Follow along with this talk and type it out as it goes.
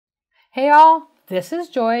Hey all, this is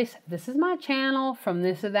Joyce. This is my channel from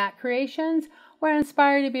This or That Creations, where I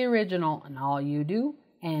inspire you to be original in all you do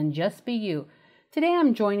and just be you. Today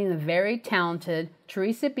I'm joining the very talented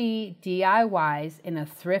Theresa B Diy in a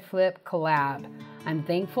thrift flip collab. I'm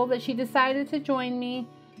thankful that she decided to join me.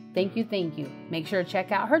 Thank you, thank you. Make sure to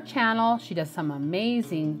check out her channel. She does some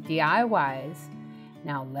amazing DIYs.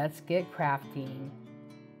 Now let's get crafting.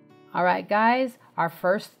 All right guys, our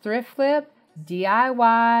first thrift flip,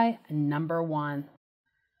 DIY number 1.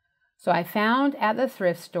 So I found at the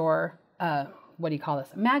thrift store, what do you call this?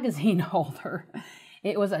 A magazine holder.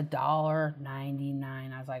 It was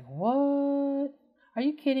 $1.99. I was like, what? Are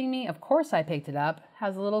you kidding me? Of course I picked it up. It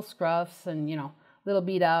has little scruffs and, you know, little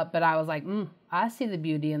beat up, but I was like, I see the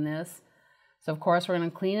beauty in this. So of course we're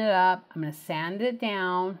going to clean it up. I'm going to sand it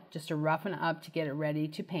down just to roughen it up to get it ready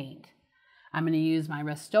to paint. I'm going to use my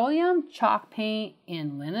Rust-Oleum chalk paint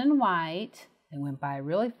in linen white. It went by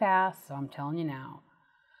really fast, so I'm telling you now.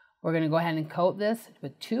 We're going to go ahead and coat this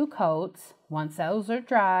with 2 coats. Once those are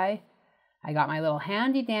dry, I got my little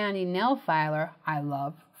handy dandy nail filer I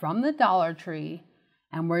love from the Dollar Tree,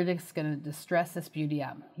 and we're just going to distress this beauty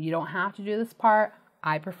up. You don't have to do this part.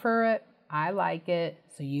 I prefer it. I like it.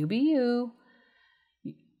 So you be you.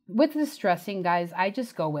 With distressing, guys, I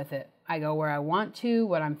just go with it. I go where I want to,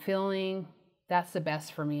 what I'm feeling. That's the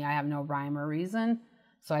best for me. I have no rhyme or reason.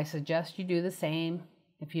 So I suggest you do the same.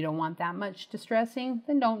 If you don't want that much distressing,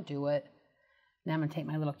 then don't do it. Now I'm going to take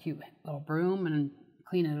my little cute little broom and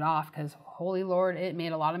clean it off because, holy Lord, it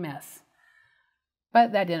made a lot of mess.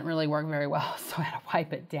 But that didn't really work very well, so I had to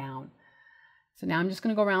wipe it down. So now I'm just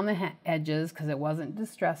going to go around the edges because it wasn't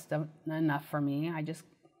distressed enough for me. I just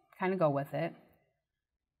kind of go with it.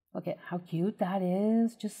 Look at how cute that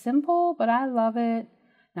is. Just simple, but I love it.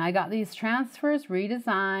 Now I got these transfers,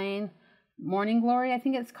 redesign, Morning Glory, I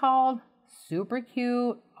think it's called. Super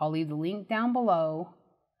cute. I'll leave the link down below.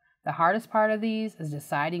 The hardest part of these is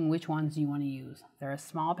deciding which ones you want to use. They're a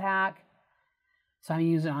small pack, so I'm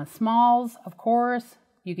using it on smalls, of course.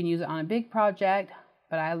 You can use it on a big project,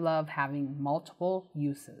 but I love having multiple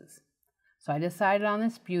uses. So I decided on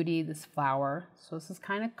this beauty, this flower. So this is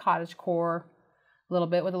kind of cottagecore, a little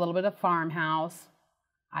bit with a little bit of farmhouse.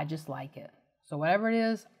 I just like it. So whatever it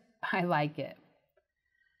is, I like it.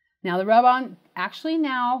 Now the rub-on, actually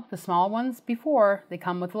now, the small ones before, they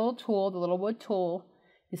come with a little tool, the little wood tool.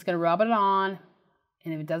 You're just going to rub it on,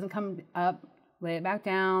 and if it doesn't come up, lay it back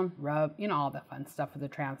down, rub, you know, all the fun stuff with the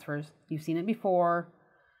transfers. You've seen it before.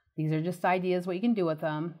 These are just ideas what you can do with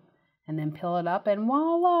them. And then peel it up, and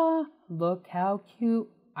voila! Look how cute.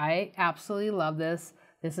 I absolutely love this.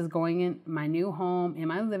 This is going in my new home, in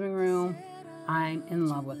my living room. I'm in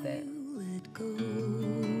love with it.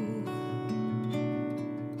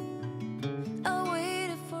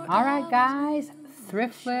 All right, guys,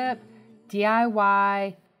 thrift flip,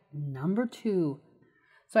 DIY number 2.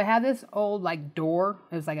 So I had this old like door.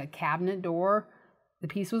 It was like a cabinet door. The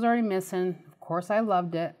piece was already missing. Of course, I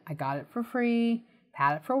loved it. I got it for free,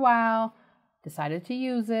 had it for a while, decided to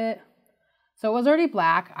use it. So it was already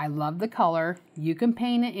black. I love the color. You can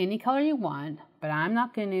paint it any color you want, but I'm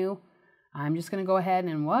not going to. I'm just going to go ahead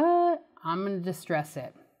and I'm going to distress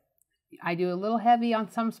it. I do a little heavy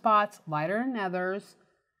on some spots, lighter in others.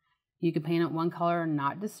 You can paint it one color and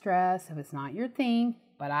not distress if it's not your thing,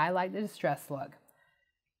 but I like the distress look.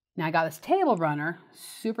 Now I got this table runner,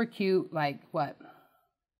 super cute, like what?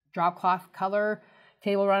 Drop cloth color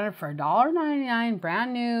table runner for $1.99,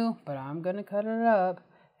 brand new, but I'm going to cut it up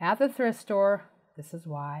at the thrift store. This is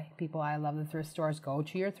why people, I love the thrift stores. Go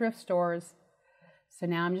to your thrift stores. So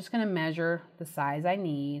now I'm just going to measure the size I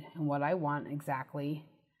need and what I want exactly.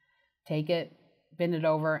 Take it, bend it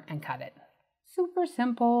over, and cut it. Super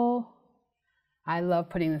simple. I love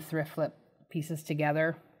putting the thrift flip pieces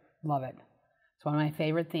together. Love it. It's one of my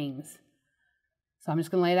favorite things. So I'm just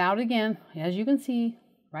going to lay it out again, as you can see,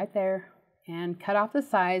 right there. And cut off the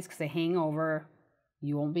sides because they hang over.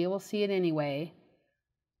 You won't be able to see it anyway.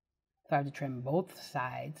 So I have to trim both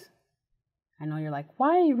sides. I know you're like,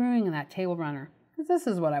 why are you ruining that table runner? Because this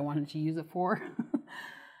is what I wanted to use it for.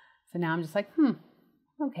 So now I'm just like,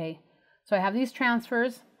 okay. So I have these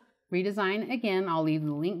transfers. Redesign again. I'll leave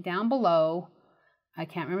the link down below. I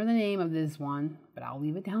can't remember the name of this one, but I'll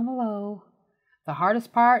leave it down below. The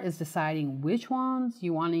hardest part is deciding which ones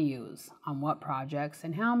you want to use on what projects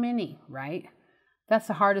and how many, right? That's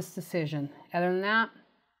the hardest decision. Other than that,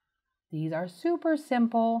 these are super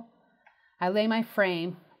simple. I lay my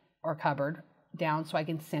frame or cupboard down so I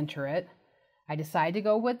can center it. I decided to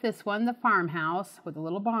go with this one, the farmhouse with the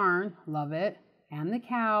little barn. Love it. And the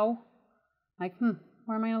cow. Like,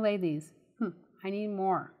 where am I going to lay these? I need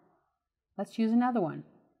more. Let's use another one.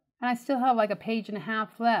 And I still have like a page and a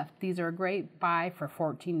half left. These are a great buy for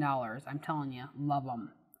 $14. I'm telling you, love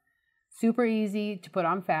them. Super easy to put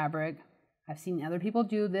on fabric. I've seen other people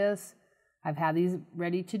do this. I've had these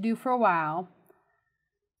ready to do for a while.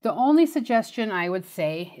 The only suggestion I would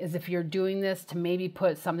say is if you're doing this to maybe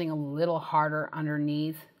put something a little harder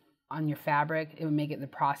underneath on your fabric, it would make the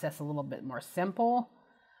process a little bit more simple.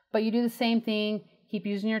 But you do the same thing, keep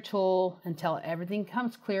using your tool until everything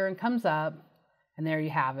comes clear and comes up, and there you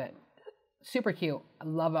have it. Super cute. I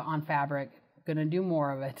love it on fabric. Gonna do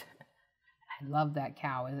more of it. I love that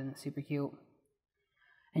cow, isn't it super cute?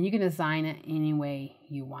 And you can design it any way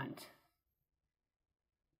you want.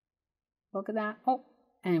 Look at that. Oh,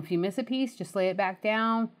 and if you miss a piece, just lay it back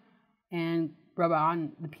down and rub it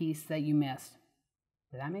on the piece that you missed.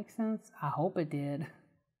 Did that make sense? I hope it did.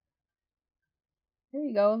 There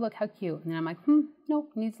you go. Look how cute. And then I'm like,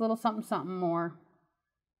 nope, needs a little something, something more.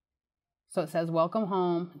 So it says, welcome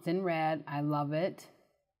home. It's in red. I love it.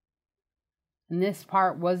 And this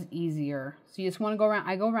part was easier. So you just want to go around.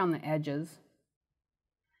 I go around the edges.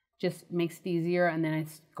 Just makes it easier. And then I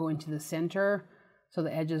go into the center so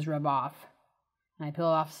the edges rub off. And I peel it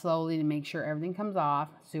off slowly to make sure everything comes off.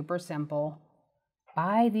 Super simple.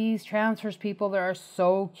 Buy these transfers, people. They are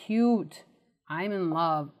so cute. I'm in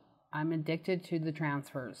love. I'm addicted to the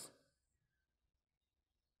transfers.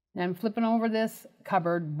 And I'm flipping over this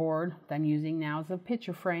cupboard board that I'm using now as a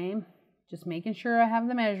picture frame. Just making sure I have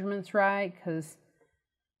the measurements right because,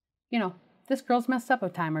 you know, this girl's messed up a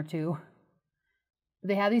time or two.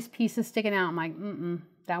 They have these pieces sticking out. I'm like,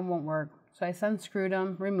 that won't work. So I unscrewed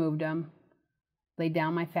them, removed them, laid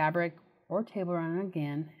down my fabric or table runner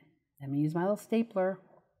again. I'm going to use my little stapler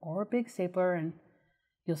or a big stapler, and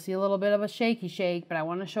you'll see a little bit of a shaky shake, but I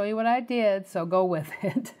want to show you what I did, so go with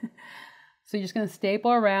it. So you're just going to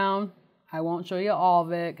staple around. I won't show you all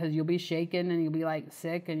of it because you'll be shaking and you'll be like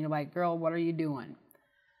sick and you're like, girl, what are you doing?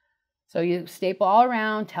 So you staple all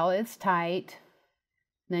around till it's tight.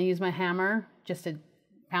 And then use my hammer just to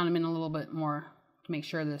pound them in a little bit more to make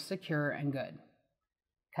sure they're secure and good.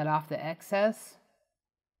 Cut off the excess.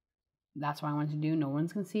 That's what I wanted to do. No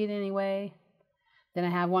one's going to see it anyway. Then I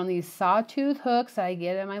have one of these sawtooth hooks I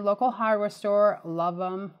get at my local hardware store. Love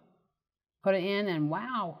them. Put it in and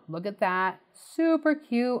wow, look at that. Super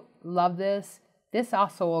cute. Love this. This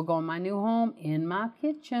also will go in my new home in my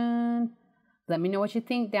kitchen. Let me know what you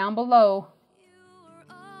think down below. You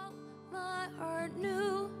were all my heart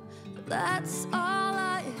knew. That's all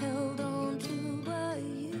I held on to by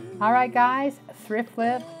you. All right, guys. Thrift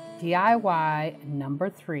Flip DIY number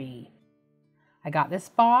 3. I got this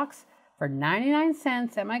box for 99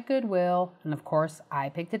 cents at my Goodwill, and of course, I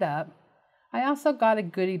picked it up. I also got a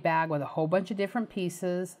goodie bag with a whole bunch of different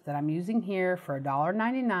pieces that I'm using here for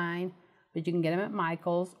 $1.99, but you can get them at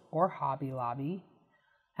Michael's or Hobby Lobby.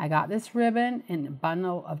 I got this ribbon in a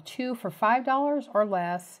bundle of 2 for $5 or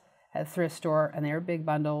less at a thrift store, and they were big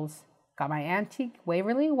bundles. Got my antique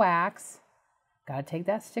Waverly wax. Got to take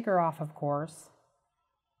that sticker off, of course.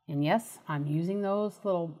 And yes, I'm using those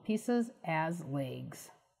little pieces as legs.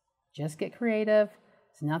 Just get creative.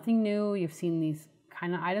 It's nothing new. You've seen these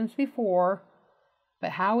kind of items before, but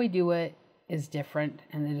how we do it is different,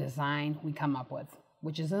 and the design we come up with,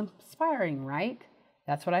 which is inspiring, right?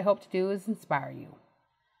 That's what I hope to do, is inspire you.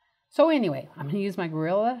 So anyway, I'm going to use my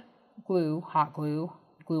Gorilla Glue, hot glue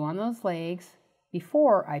on those legs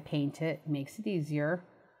before I paint it. It makes it easier.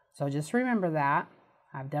 So just remember that.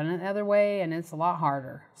 I've done it the other way and it's a lot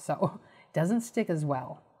harder, so it doesn't stick as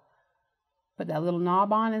well. Put that little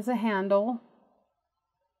knob on as a handle.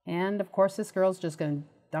 And of course, this girl's just going to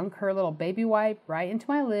dunk her little baby wipe right into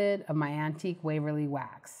my lid of my antique Waverly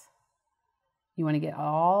wax. You want to get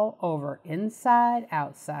all over, inside,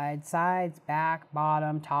 outside, sides, back,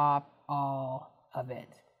 bottom, top, all of it.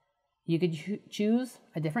 You could choose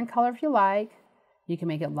a different color if you like. You can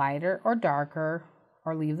make it lighter or darker,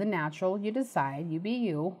 or leave the natural. You decide, you be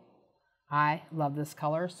you. I love this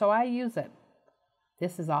color, so I use it.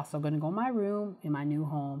 This is also going to go in my room in my new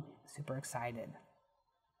home. Super excited.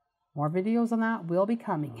 More videos on that will be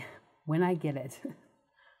coming when I get it.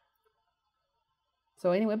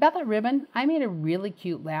 So anyway, about that ribbon, I made a really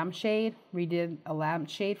cute lampshade. Redid a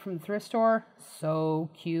lampshade from the thrift store. So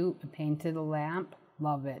cute. I painted a lamp.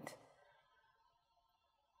 Love it.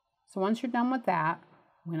 So once you're done with that,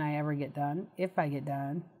 when I ever get done, if I get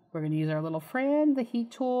done, we're going to use our little friend, the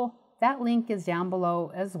heat tool. That link is down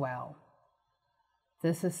below as well.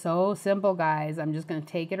 This is so simple, guys. I'm just going to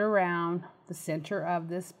take it around the center of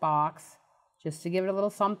this box just to give it a little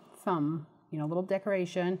something, you know, a little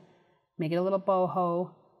decoration. Make it a little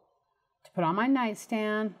boho to put on my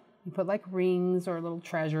nightstand and put like rings or little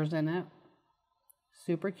treasures in it.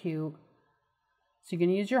 Super cute. So you're going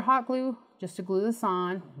to use your hot glue just to glue this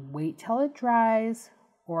on. Wait till it dries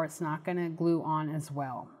or it's not going to glue on as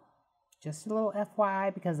well. Just a little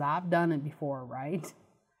FYI because I've done it before, right?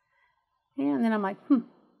 And then I'm like,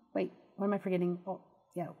 wait, what am I forgetting? Oh,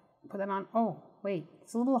 yeah, put that on. Oh, wait,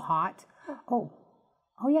 it's a little hot. Oh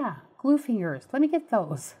yeah, glue fingers. Let me get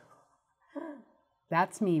those.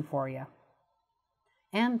 That's me for you.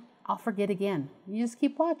 And I'll forget again. You just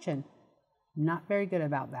keep watching. Not very good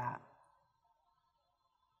about that.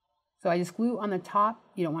 So I just glue on the top.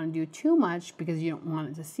 You don't want to do too much because you don't want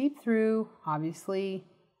it to seep through, obviously.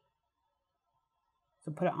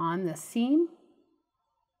 So put it on the seam.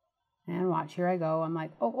 And watch, here I go. I'm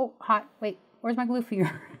like, oh, hot. Wait, where's my glue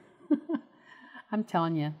finger? I'm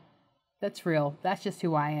telling you, that's real. That's just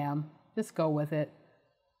who I am. Just go with it.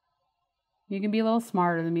 You can be a little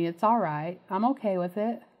smarter than me. It's all right. I'm okay with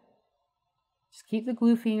it. Just keep the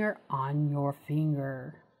glue finger on your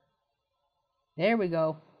finger. There we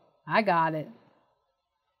go. I got it.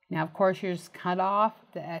 Now, of course, you just cut off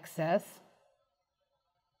the excess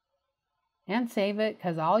and save it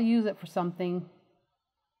because I'll use it for something.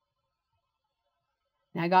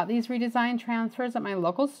 Now, I got these redesigned transfers at my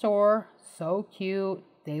local store. So cute.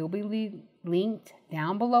 They will be linked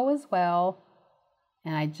down below as well.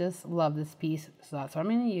 And I just love this piece. So that's what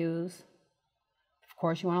I'm going to use. Of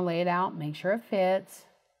course, you want to lay it out. Make sure it fits.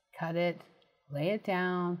 Cut it. Lay it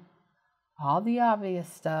down. All the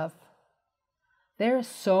obvious stuff. There's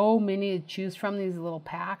so many to choose from. These little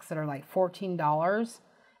packs that are like $14.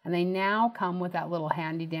 And they now come with that little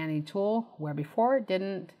handy dandy tool where before it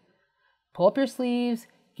didn't. Pull up your sleeves.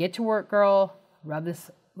 Get to work, girl. Rub this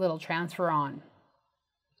little transfer on.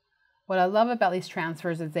 What I love about these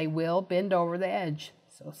transfers is they will bend over the edge.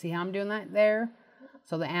 So see how I'm doing that there?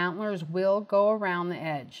 So the antlers will go around the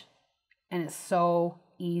edge. And it's so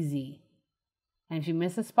easy. And if you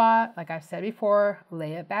miss a spot, like I've said before,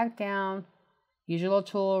 lay it back down. Use your little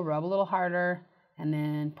tool, rub a little harder, and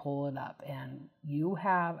then pull it up. And you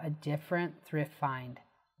have a different thrift find.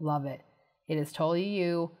 Love it. It is totally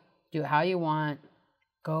you. Do it how you want.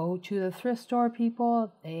 Go to the thrift store,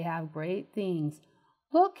 people. They have great things.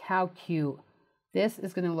 Look how cute. This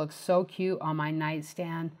is going to look so cute on my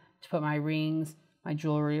nightstand to put my rings, my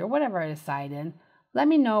jewelry, or whatever I decide in. Let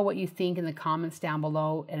me know what you think in the comments down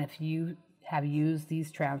below and if you have used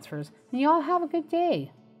these transfers. And you all have a good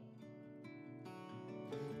day.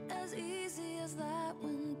 As easy as that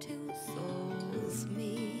when two souls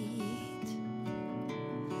meet.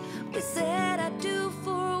 We said I do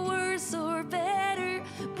for worse or better.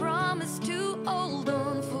 Promise to hold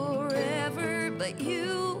on forever, but you